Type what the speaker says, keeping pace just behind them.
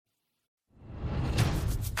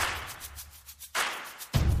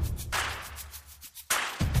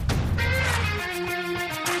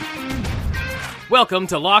Welcome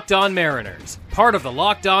to Locked On Mariners, part of the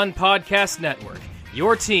Locked On Podcast Network,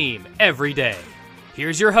 your team every day.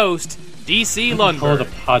 Here's your host, DC Lundberg. Oh, the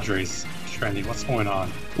Padres trending. What's going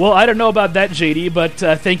on? Well, I don't know about that, JD, but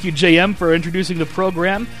thank you, JM, for introducing the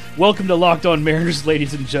program. Welcome to Locked On Mariners,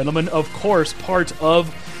 ladies and gentlemen. Of course, part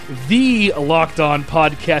of the Locked On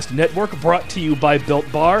Podcast Network, brought to you by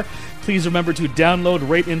Built Bar. Please remember to download,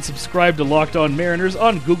 rate, and subscribe to Locked On Mariners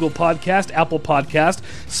on Google Podcast, Apple Podcast,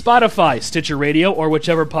 Spotify, Stitcher Radio, or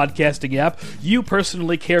whichever podcasting app you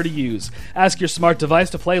personally care to use. Ask your smart device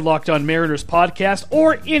to play Locked On Mariners podcast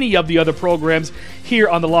or any of the other programs here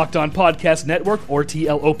on the Locked On Podcast Network, or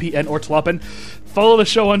TLOPN or TLOPN. Follow the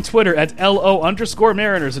show on Twitter at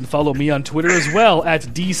LO_Mariners, and follow me on Twitter as well at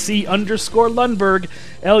DC_Lundberg,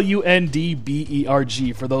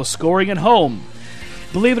 LUNDBERG, for those scoring at home.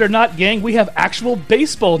 Believe it or not, gang, we have actual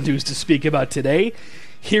baseball news to speak about today.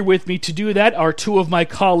 Here with me to do that are two of my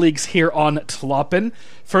colleagues here on TLOPN.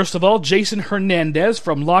 First of all, Jason Hernandez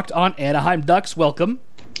from Locked On Anaheim Ducks. Welcome.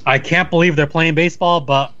 I can't believe they're playing baseball,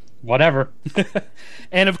 but whatever.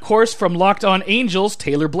 And of course, from Locked On Angels,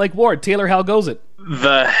 Taylor Blake Ward. Taylor, how goes it?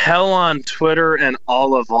 The hell on Twitter and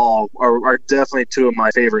all of all are definitely two of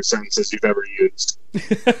my favorite sentences you've ever used.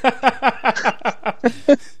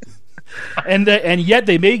 And yet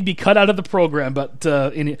they may be cut out of the program. But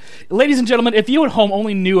ladies and gentlemen, if you at home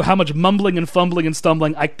only knew how much mumbling and fumbling and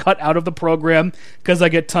stumbling I cut out of the program because I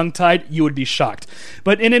get tongue-tied, you would be shocked.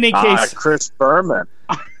 But in any case... Chris Berman.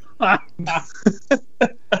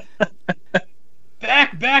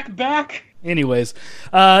 Back. Anyways,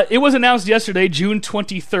 it was announced yesterday, June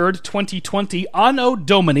 23rd, 2020, Anno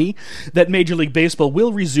Domini, that Major League Baseball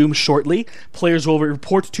will resume shortly. Players will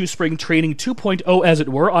report to Spring Training 2.0, as it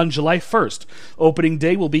were, on July 1st. Opening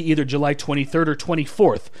day will be either July 23rd or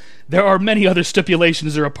 24th. There are many other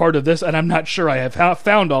stipulations that are a part of this, and I'm not sure I have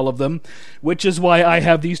found all of them, which is why I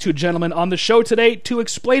have these two gentlemen on the show today to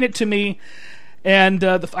explain it to me. And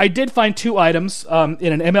I did find two items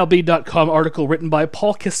in an MLB.com article written by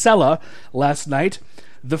Paul Casella last night.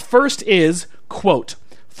 The first is, quote,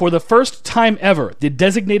 "For the first time ever, the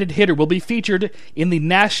designated hitter will be featured in the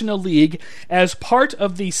National League as part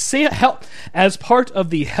of the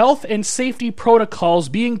health and safety protocols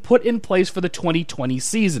being put in place for the 2020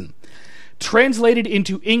 season." Translated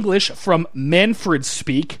into English from Manfred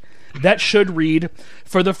speak, that should read,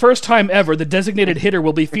 "For the first time ever, the designated hitter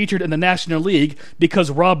will be featured in the National League because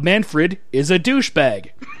Rob Manfred is a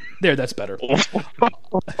douchebag." There, that's better.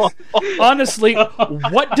 Honestly,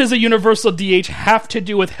 what does a universal DH have to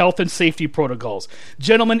do with health and safety protocols?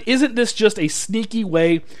 Gentlemen, isn't this just a sneaky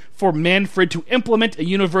way for Manfred to implement a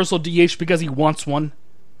universal DH because he wants one?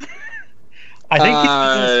 I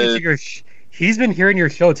think he's been hearing your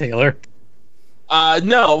show, Taylor.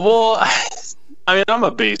 No, well... I mean, I'm a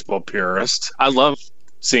baseball purist. I love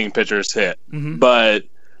seeing pitchers hit. Mm-hmm. But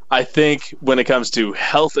I think when it comes to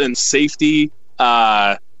health and safety,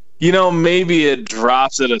 maybe it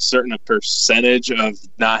drops at a certain percentage of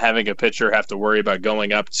not having a pitcher have to worry about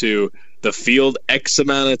going up to the field X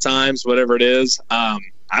amount of times, whatever it is. I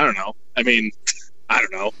don't know. I mean, I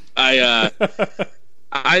don't know. I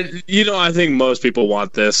think most people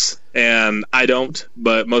want this, and I don't,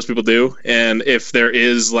 but most people do. And if there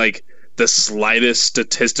is, the slightest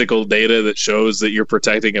statistical data that shows that you're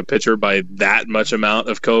protecting a pitcher by that much amount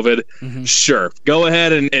of COVID, mm-hmm. Sure, go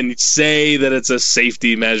ahead and say that it's a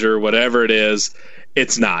safety measure, whatever it is.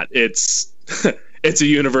 It's not. It's a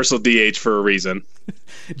universal DH for a reason.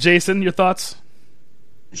 Jason, your thoughts?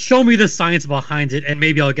 Show me the science behind it, and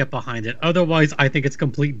maybe I'll get behind it. Otherwise, I think it's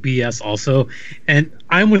complete BS also. And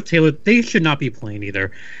I'm with Taylor. They should not be playing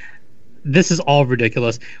either. This is all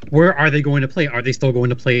ridiculous. Where are they going to play? Are they still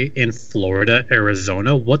going to play in Florida,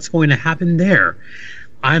 Arizona? What's going to happen there?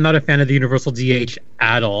 I'm not a fan of the universal DH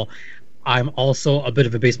at all. I'm also a bit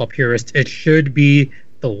of a baseball purist. It should be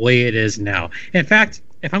the way it is now. In fact,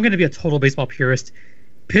 if I'm going to be a total baseball purist,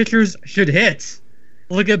 pitchers should hit.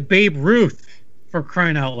 Look at Babe Ruth, for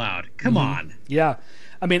crying out loud. Come on. Yeah.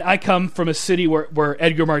 I mean, I come from a city where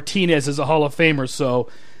Edgar Martinez is a Hall of Famer, so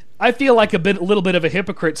I feel like a little bit of a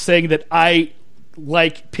hypocrite saying that I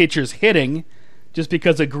like pitchers hitting just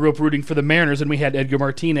because I grew up rooting for the Mariners and we had Edgar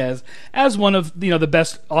Martinez as one of the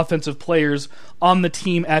best offensive players on the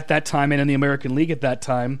team at that time and in the American League at that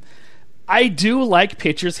time. I do like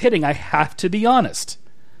pitchers hitting. I have to be honest.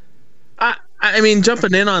 I mean,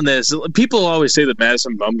 jumping in on this, people always say that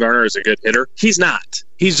Madison Bumgarner is a good hitter. He's not.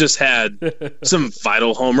 He's just had some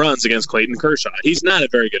vital home runs against Clayton Kershaw. He's not a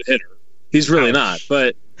very good hitter. He's really not.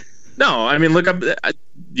 But no, I mean, look up.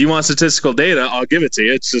 You want statistical data? I'll give it to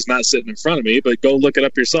you. It's just not sitting in front of me. But go look it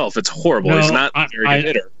up yourself. It's horrible. He's not a very good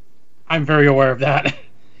hitter. I'm very aware of that.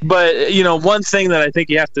 But, one thing that I think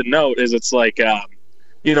you have to note is it's like,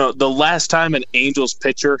 the last time an Angels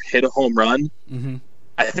pitcher hit a home run,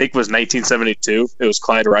 I think was 1972. It was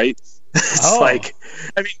Clyde Wright. It's like,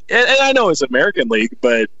 I mean, and I know it's American League,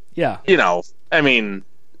 but, yeah, I mean,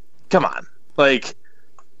 come on. Like,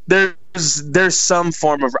 there's some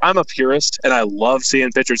form of, I'm a purist and I love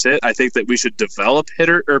seeing pitchers hit. I think that we should develop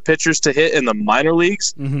pitchers to hit in the minor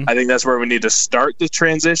leagues. I think that's where we need to start the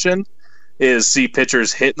transition, is see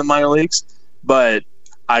pitchers hit in the minor leagues. But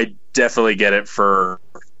I definitely get it for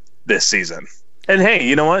this season. And hey,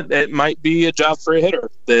 you know what? It might be a job for a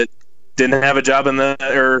hitter that didn't have a job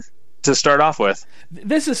to start off with.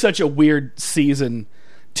 This is such a weird season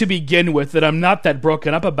to begin with that I'm not that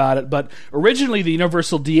broken up about it, but originally the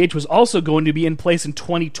universal DH was also going to be in place in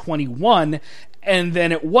 2021, and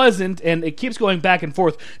then it wasn't, and it keeps going back and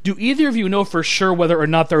forth. Do either of you know for sure whether or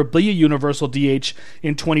not there will be a universal DH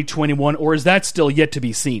in 2021, or is that still yet to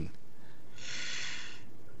be seen?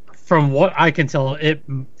 From what I can tell,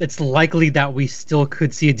 it's likely that we still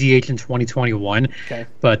could see a DH in 2021,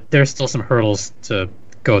 but there's still some hurdles to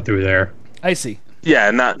go through there. I see.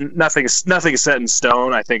 Yeah, nothing's set in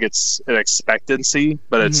stone. I think it's an expectancy,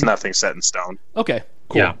 but it's nothing set in stone. Okay,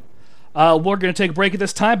 cool. Yeah. We're going to take a break at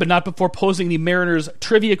this time, but not before posing the Mariners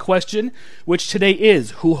trivia question, which today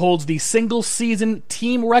is, who holds the single-season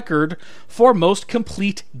team record for most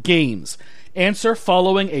complete games? Answer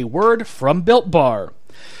following a word from Built Bar.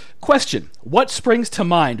 Question: what springs to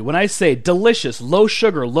mind when I say delicious,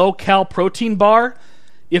 low-sugar, low-cal protein bar?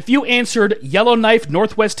 If you answered Yellowknife,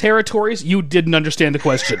 Northwest Territories, you didn't understand the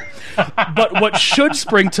question. But what should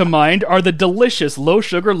spring to mind are the delicious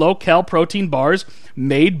low-sugar, low-cal protein bars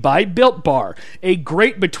made by Built Bar. A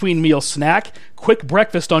great between-meal snack, quick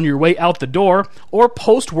breakfast on your way out the door, or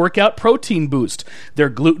post-workout protein boost. They're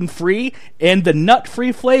gluten-free, and the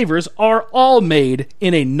nut-free flavors are all made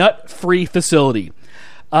in a nut-free facility.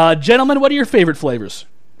 Gentlemen, what are your favorite flavors?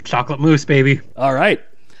 Chocolate mousse, baby. All right.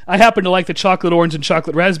 I happen to like the chocolate orange and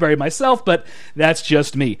chocolate raspberry myself, but that's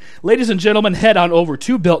just me. Ladies and gentlemen, head on over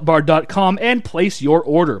to BuiltBar.com and place your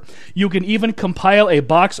order. You can even compile a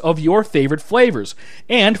box of your favorite flavors.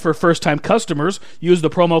 And for first-time customers, use the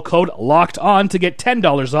promo code LOCKEDON to get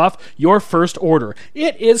 $10 off your first order.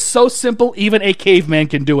 It is so simple, even a caveman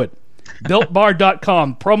can do it.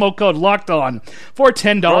 BuiltBar.com, promo code LOCKEDON for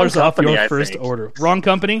 $10 off your first order. Wrong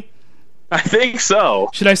company? I think so.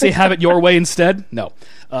 Should I say have it your way instead? No.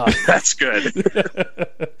 That's good.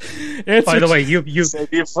 By the way, you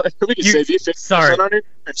save you 50% on your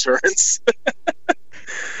insurance.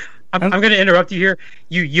 I'm going to interrupt you here.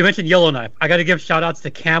 You mentioned Yellowknife. I got to give shout-outs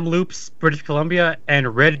to Kamloops, British Columbia,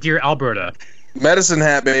 and Red Deer, Alberta. Medicine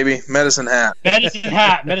Hat, baby. Medicine Hat.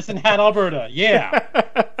 Medicine Hat, Alberta. Yeah.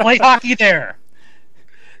 Play hockey there.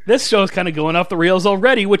 This show is kind of going off the rails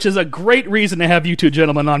already, which is a great reason to have you two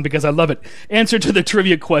gentlemen on because I love it. Answer to the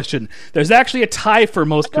trivia question. There's actually a tie for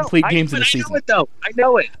most complete games of the season. I know it, though. I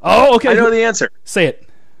know it. Oh, okay. I know the answer. Say it.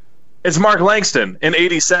 It's Mark Langston in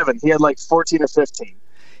 87. He had like 14 or 15.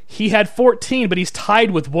 He had 14, but he's tied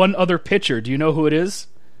with one other pitcher. Do you know who it is?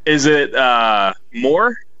 Is it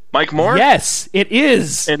Moore? Mike Moore? Yes, it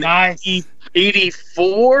is. In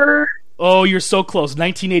 84? Oh, you're so close.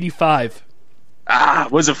 1985.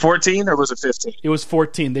 Was it 14 or was it 15? It was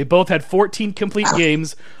 14. They both had 14 complete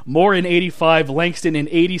games. Moore in 85, Langston in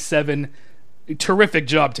 87. Terrific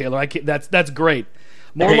job, Taylor. That's great.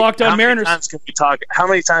 More Locked On Mariners. How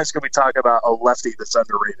many times can we talk about a lefty that's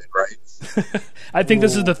underrated, right? I think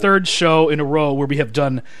this is the third show in a row where we have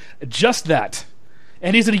done just that.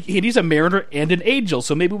 And he's a Mariner and an Angel,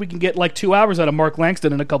 so maybe we can get like 2 hours out of Mark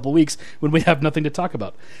Langston in a couple weeks when we have nothing to talk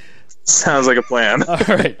about. Sounds like a plan. All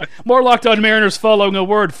right. More Locked On Mariners following a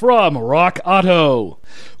word from Rock Auto.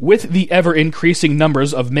 With the ever-increasing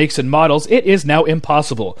numbers of makes and models, it is now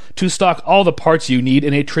impossible to stock all the parts you need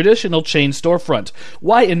in a traditional chain storefront.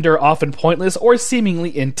 Why endure often pointless or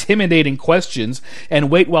seemingly intimidating questions and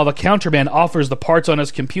wait while the counterman offers the parts on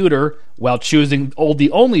his computer while choosing the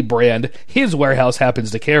only brand his warehouse happens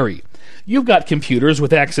to carry? You've got computers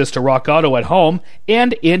with access to Rock Auto at home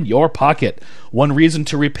and in your pocket. One reason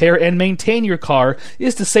to repair and maintain your car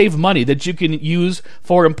is to save money that you can use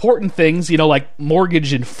for important things, like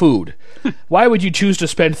mortgage and food. Why would you choose to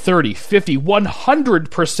spend 30, 50,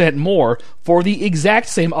 100% more for the exact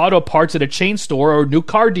same auto parts at a chain store or new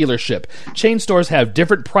car dealership? Chain stores have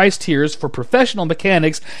different price tiers for professional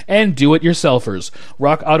mechanics and do-it-yourselfers.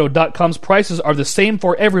 RockAuto.com's prices are the same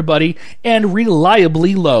for everybody and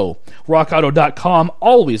reliably low. RockAuto.com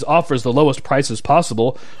always offers the lowest prices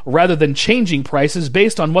possible, rather than changing prices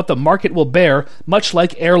based on what the market will bear, much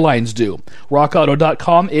like airlines do.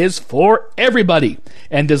 RockAuto.com is for everybody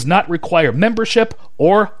and does not require membership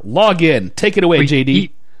or login. Take it away, Wait,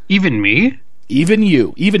 JD. Even me? Even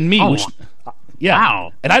you. Even me. Oh, which, yeah.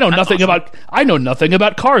 wow. And I know That's nothing awesome. I know nothing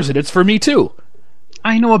about cars, and it's for me too.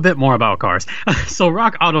 I know a bit more about cars. So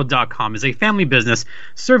RockAuto.com is a family business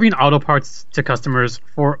serving auto parts to customers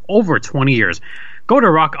for over 20 years. Go to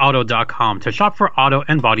RockAuto.com to shop for auto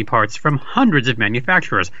and body parts from hundreds of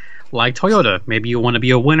manufacturers. Like Toyota, maybe you want to be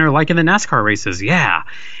a winner like in the NASCAR races. Yeah,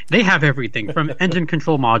 they have everything from engine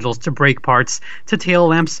control modules to brake parts to tail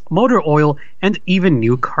lamps, motor oil, and even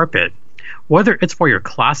new carpet. Whether it's for your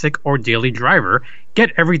classic or daily driver, get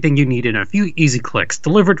everything you need in a few easy clicks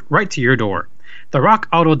delivered right to your door. The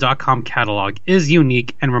RockAuto.com catalog is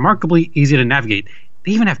unique and remarkably easy to navigate.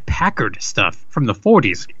 They even have Packard stuff from the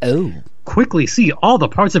 40s. Oh. Quickly see all the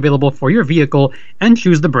parts available for your vehicle and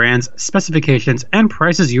choose the brands, specifications, and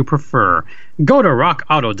prices you prefer. Go to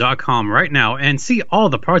RockAuto.com right now and see all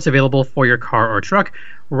the parts available for your car or truck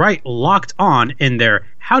right locked on in their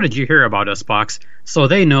How Did You Hear About Us box so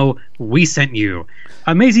they know we sent you.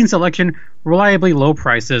 Amazing selection, reliably low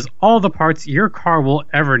prices, all the parts your car will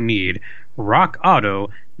ever need.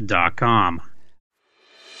 RockAuto.com.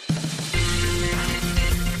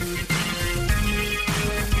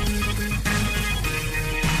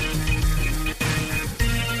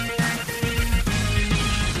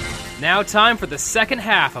 Now time for the second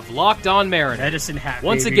half of Locked On Mariners. Medicine hat.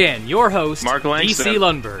 Once baby. again, your host, Mark Langston. DC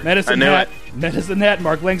Lundberg. Medicine I knew hat. Medicine hat.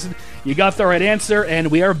 Mark Langston. You got the right answer, and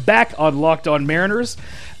we are back on Locked On Mariners.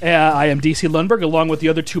 I am DC Lundberg, along with the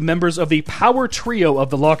other two members of the power trio of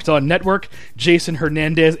the Locked On Network, Jason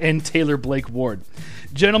Hernandez and Taylor Blake Ward.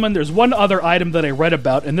 Gentlemen, there's one other item that I read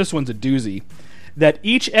about, and this one's a doozy, that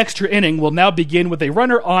each extra inning will now begin with a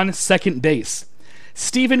runner on second base.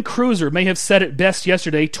 Steven Cruiser may have said it best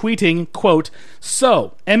yesterday, tweeting, quote,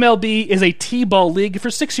 "So, MLB is a T-ball league for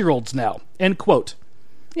 6-year-olds now," end quote.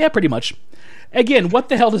 Yeah, pretty much. Again, what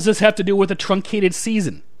the hell does this have to do with a truncated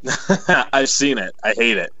season? I've seen it. I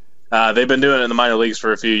hate it. They've been doing it in the minor leagues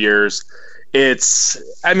for a few years.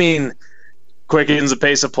 Quickens the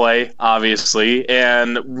pace of play, obviously,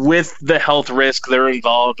 and with the health risk they're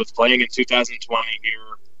involved with playing in 2020 here,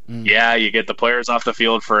 yeah, you get the players off the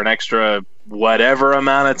field for an extra whatever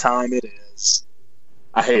amount of time it is.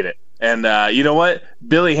 I hate it. And you know what?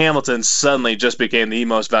 Billy Hamilton suddenly just became the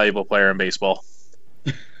most valuable player in baseball.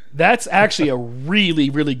 That's actually a really,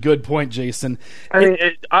 really good point, Jason.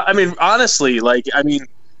 Honestly,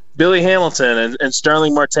 Billy Hamilton and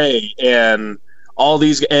Starling Marte and all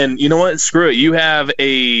these, and you know what? Screw it. You have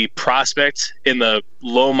a prospect in the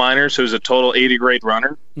low minors who's a total 80 grade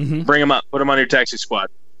runner. Mm-hmm. Bring him up. Put him on your taxi squad.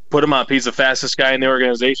 Put him up. He's the fastest guy in the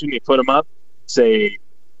organization. You put him up. Say,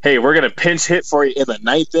 hey, we're going to pinch hit for you in the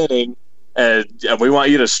 9th inning, and we want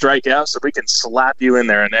you to strike out so we can slap you in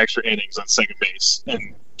there in extra innings on second base.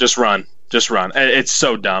 And just run. It's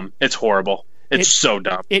so dumb. It's horrible. It's so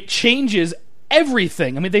dumb. It changes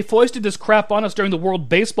everything. I mean, they foisted this crap on us during the World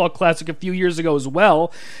Baseball Classic a few years ago as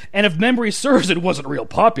well, and if memory serves, it wasn't real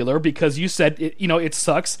popular because you said, it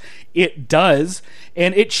sucks. It does,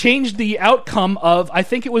 and it changed the outcome of, I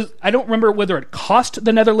don't remember whether it cost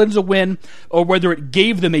the Netherlands a win or whether it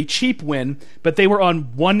gave them a cheap win, but they were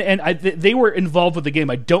on one end. They were involved with the game.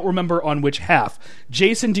 I don't remember on which half.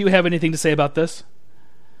 Jason, do you have anything to say about this?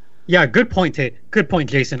 Yeah, good point,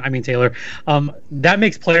 Jason. Taylor. That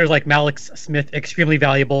makes players like Malix Smith extremely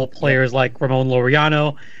valuable. Players like Ramon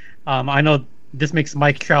Laureano. I know this makes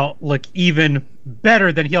Mike Trout look even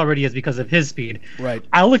better than he already is because of his speed. Right.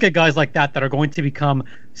 I look at guys like that are going to become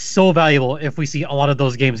so valuable if we see a lot of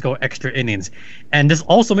those games go extra innings. And this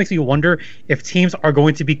also makes me wonder if teams are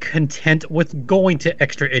going to be content with going to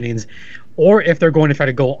extra innings, or if they're going to try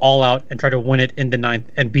to go all out and try to win it in the 9th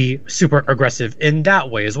and be super aggressive in that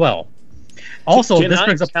way as well. Also, Can this I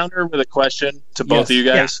brings up counter with a question to both of you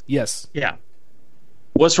guys? Yes. Yeah.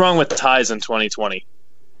 What's wrong with ties in 2020?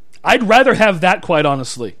 I'd rather have that, quite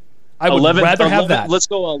honestly. I would rather have that. Let's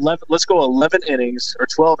go 11 innings or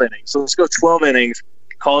 12 innings. So let's go 12 innings,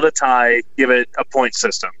 call it a tie, give it a point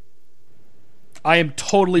system. I am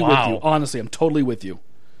totally with you. Honestly, I'm totally with you.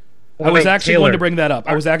 I was actually going to bring that up.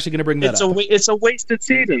 It's a wasted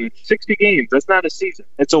season. It's 60 games. That's not a season.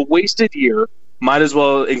 It's a wasted year. Might as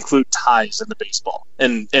well include ties in the baseball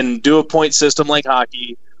and do a point system like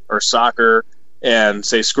hockey or soccer and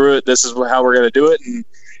say, screw it, this is how we're going to do it. And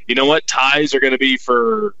you know what? Ties are going to be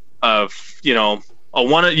for, you get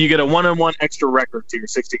a 1-on-1 extra record to your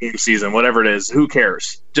 60-game season, whatever it is. Who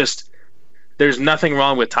cares? Just there's nothing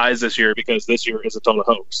wrong with ties this year because this year is a total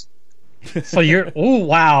hoax. So you're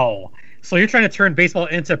wow. So you're trying to turn baseball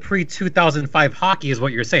into pre-2005 hockey, is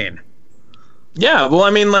what you're saying? Yeah, well,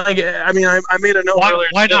 I made a note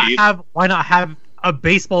earlier today. Why not have a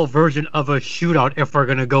baseball version of a shootout if we're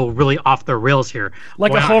going to go really off the rails here?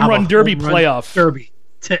 Like why a home run derby playoff. Derby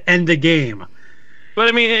to end the game. But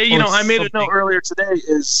I mean, I made a note earlier today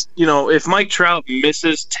is, if Mike Trout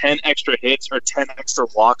misses 10 extra hits or 10 extra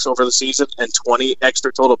walks over the season and 20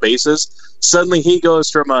 extra total bases, suddenly he goes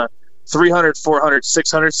from a 300, 400,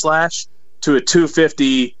 600 slash to a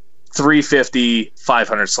 250, 350,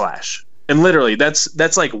 500 slash. And literally,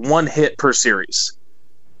 that's like one hit per series.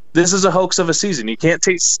 This is a hoax of a season. You can't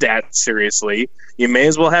take stats seriously. You may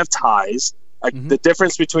as well have ties. The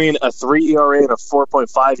difference between a 3 ERA and a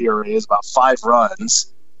 4.5 ERA is about 5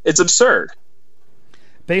 runs. It's absurd.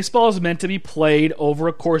 Baseball is meant to be played over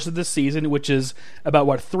a course of the season, which is about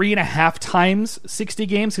 3.5 times 60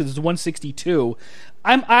 games, because it's 162.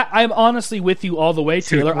 I'm honestly with you all the way,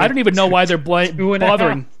 Taylor. I don't even know why they're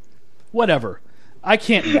bothering. Whatever. I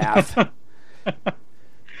can't math.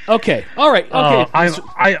 Okay. All right.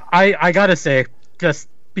 Okay. I gotta say, just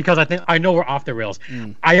because I know we're off the rails.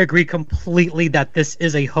 I agree completely that this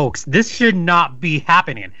is a hoax. This should not be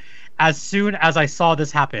happening. As soon as I saw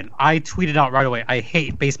this happen, I tweeted out right away, I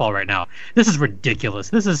hate baseball right now. This is ridiculous.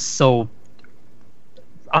 This is so...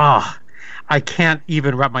 I can't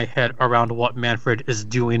even wrap my head around what Manfred is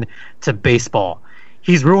doing to baseball.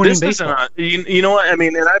 He's ruining baseball. You know what? I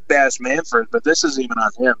mean, and I bash Manfred, but this isn't even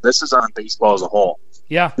on him. This is on baseball as a whole.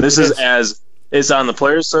 Yeah. It's on the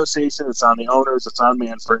Players Association, it's on the owners, it's on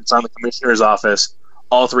Manfred, it's on the commissioner's office.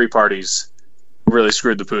 All three parties really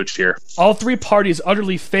screwed the pooch here. All three parties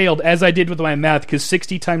utterly failed, as I did with my math, because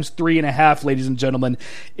 60 times 3.5, ladies and gentlemen,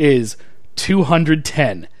 is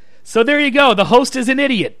 210. So there you go. The host is an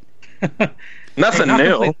idiot. Nothing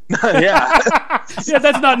new. Yeah. Yeah,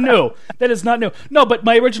 that's not new. That is not new. No, but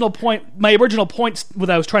my original point, what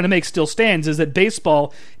I was trying to make still stands, is that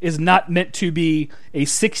baseball is not meant to be a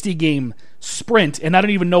 60-game sprint, and I don't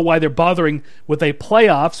even know why they're bothering with a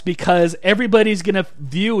playoffs, because everybody's going to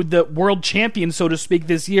view the world champion, so to speak,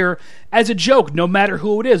 this year as a joke, no matter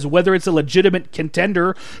who it is, whether it's a legitimate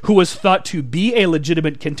contender who was thought to be a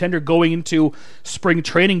legitimate contender going into spring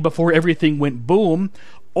training before everything went boom,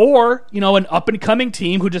 or, an up-and-coming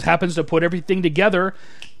team who just happens to put everything together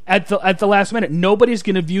at the last minute. Nobody's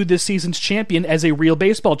going to view this season's champion as a real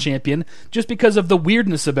baseball champion just because of the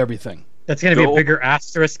weirdness of everything. That's going to be a bigger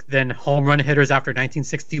asterisk than home run hitters after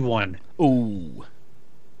 1961. Ooh.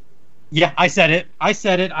 Yeah, I said it.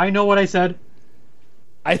 I know what I said.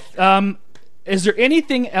 Is there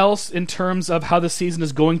anything else in terms of how the season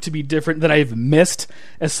is going to be different that I've missed,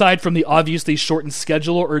 aside from the obviously shortened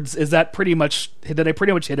schedule, or is that pretty much, did I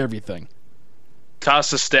pretty much hit everything?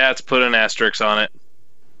 Toss the stats, put an asterisk on it.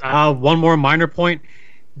 One more minor point.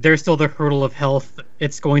 There's still the hurdle of health.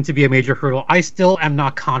 It's going to be a major hurdle. I still am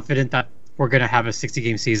not confident that we're going to have a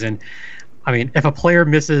 60-game season. I mean, if a player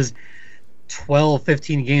misses 12,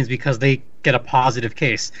 15 games because they get a positive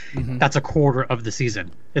case, that's a quarter of the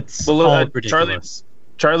season. It's all ridiculous.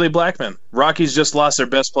 Charlie Blackmon. Rockies just lost their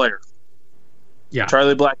best player. Yeah.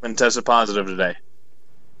 Charlie Blackmon tested positive today.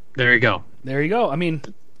 There you go. I mean,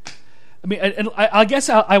 and I guess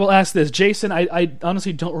I will ask this, Jason. I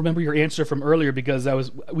honestly don't remember your answer from earlier because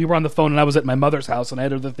we were on the phone and I was at my mother's house and I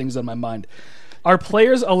had other things on my mind. Are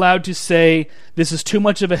players allowed to say, this is too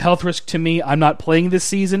much of a health risk to me, I'm not playing this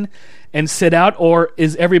season, and sit out, or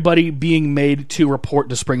is everybody being made to report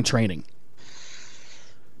to spring training?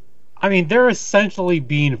 I mean, they're essentially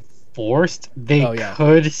being forced. They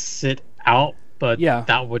could sit out, but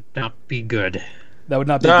that would not be good. That would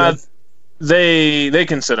not be good? They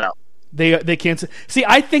can sit out. They can't see.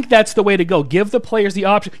 I think that's the way to go. Give the players the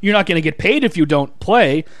option. You're not going to get paid if you don't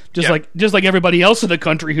play, just like everybody else in the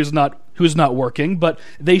country who's not working. But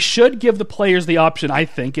they should give the players the option, I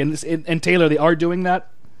think. And Taylor, they are doing that.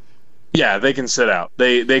 Yeah, they can sit out.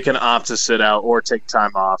 They can opt to sit out or take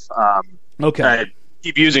time off. Okay. I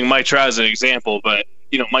keep using Mike Trout as an example, but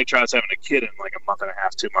Mike Trout's having a kid in like a month and a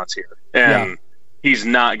half, 2 months here, and he's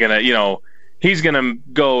not gonna. He's going to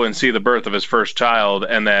go and see the birth of his first child,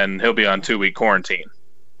 and then he'll be on 2-week quarantine.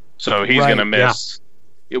 So he's going to miss,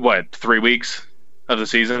 3 weeks of the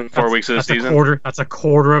season, 4 weeks of the season? That's a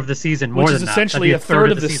quarter of the season, more than that. Which is essentially a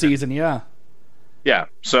third of the season, yeah. Yeah,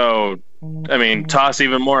 so, I mean, toss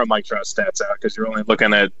even more of Mike Trout's stats out, because you're only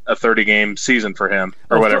looking at a 30-game season for him,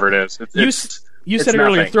 or whatever it is. You said it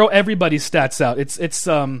earlier, throw everybody's stats out. It's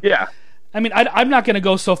yeah. I mean, I'm not going to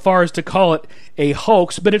go so far as to call it a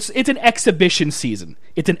hoax, but it's an exhibition season.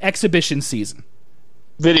 It's an exhibition season.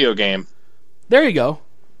 Video game. There you go.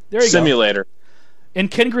 Simulator. In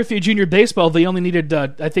Ken Griffey Jr. baseball, they only needed,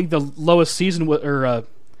 I think the lowest season,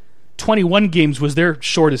 21 games was their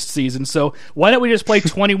shortest season. So why don't we just play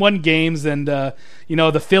 21 games and,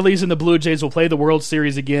 the Phillies and the Blue Jays will play the World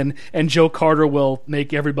Series again and Joe Carter will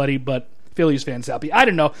make everybody but Phillies fans happy. I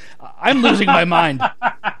don't know. I'm losing my mind.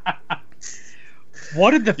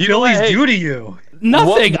 What did the Phillies do to you?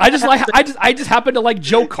 Nothing. I just happen to like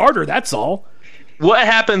Joe Carter, that's all. What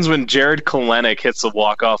happens when Jared Kelenic hits a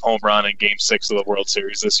walk-off home run in Game 6 of the World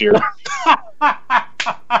Series this year?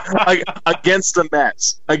 Against the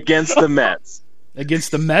Mets. Against the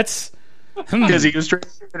Mets. Because he was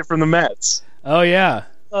traded from the Mets. Oh, yeah.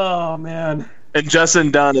 Oh, man. And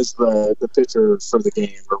Justin Dunn is the pitcher for the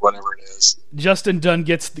game, or whatever it is. Justin Dunn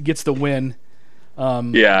gets the win.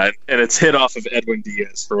 Yeah, and it's hit off of Edwin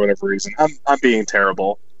Diaz for whatever reason. I'm being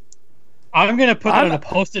terrible. I'm going to put it on a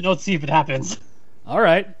Post-it note, see if it happens. All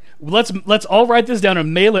right, let's all write this down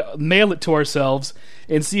and mail it to ourselves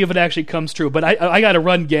and see if it actually comes true. But I got to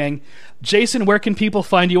run, gang. Jason, where can people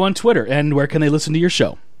find you on Twitter, and where can they listen to your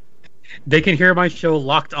show? They can hear my show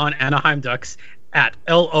Locked On Anaheim Ducks at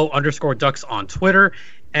LO_Ducks on Twitter,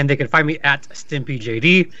 and they can find me at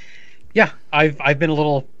StimpyJD. Yeah, I've been a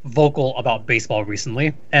little vocal about baseball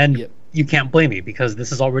recently, and you can't blame me because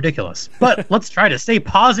this is all ridiculous. But let's try to stay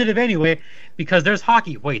positive anyway, because there's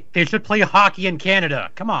hockey. Wait, they should play hockey in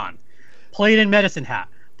Canada. Come on. Play it in Medicine Hat.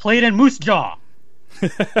 Play it in Moose Jaw.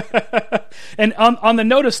 And on the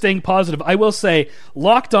note of staying positive, I will say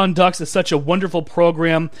Locked On Ducks is such a wonderful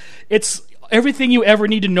program. It's everything you ever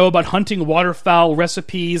need to know about hunting waterfowl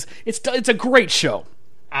recipes. It's a great show.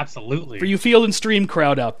 Absolutely. For you field and stream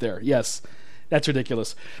crowd out there. Yes. That's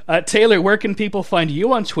ridiculous. Taylor, where can people find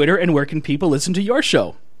you on Twitter, and where can people listen to your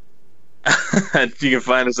show? You can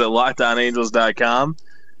find us at LockedOnAngels.com,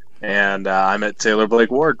 and I'm at Taylor Blake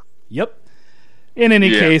Ward. Yep. In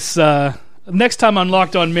any case, next time on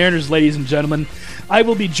Locked On Mariners, ladies and gentlemen, I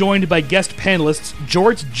will be joined by guest panelists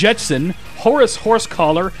George Jetson, Horace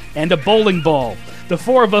Horsecollar, and a bowling ball. The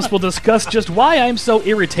four of us will discuss just why I'm so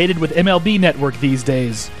irritated with MLB Network these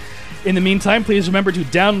days. In the meantime, please remember to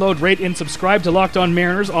download, rate, and subscribe to Locked On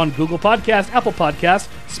Mariners on Google Podcasts, Apple Podcasts,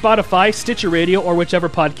 Spotify, Stitcher Radio, or whichever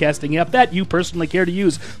podcasting app that you personally care to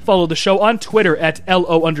use. Follow the show on Twitter at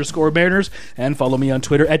LO_Mariners, and follow me on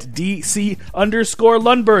Twitter at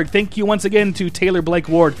DC_Lundberg. Thank you once again to Taylor Blake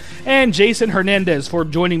Ward and Jason Hernandez for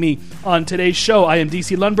joining me on today's show. I am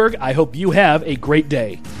DC Lundberg. I hope you have a great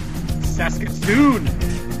day. Saskatoon!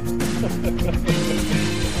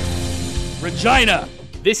 Regina!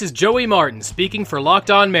 This is Joey Martin speaking for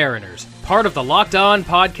Locked On Mariners, part of the Locked On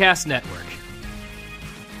Podcast Network.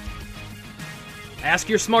 Ask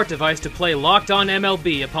your smart device to play Locked On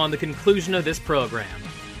MLB upon the conclusion of this program.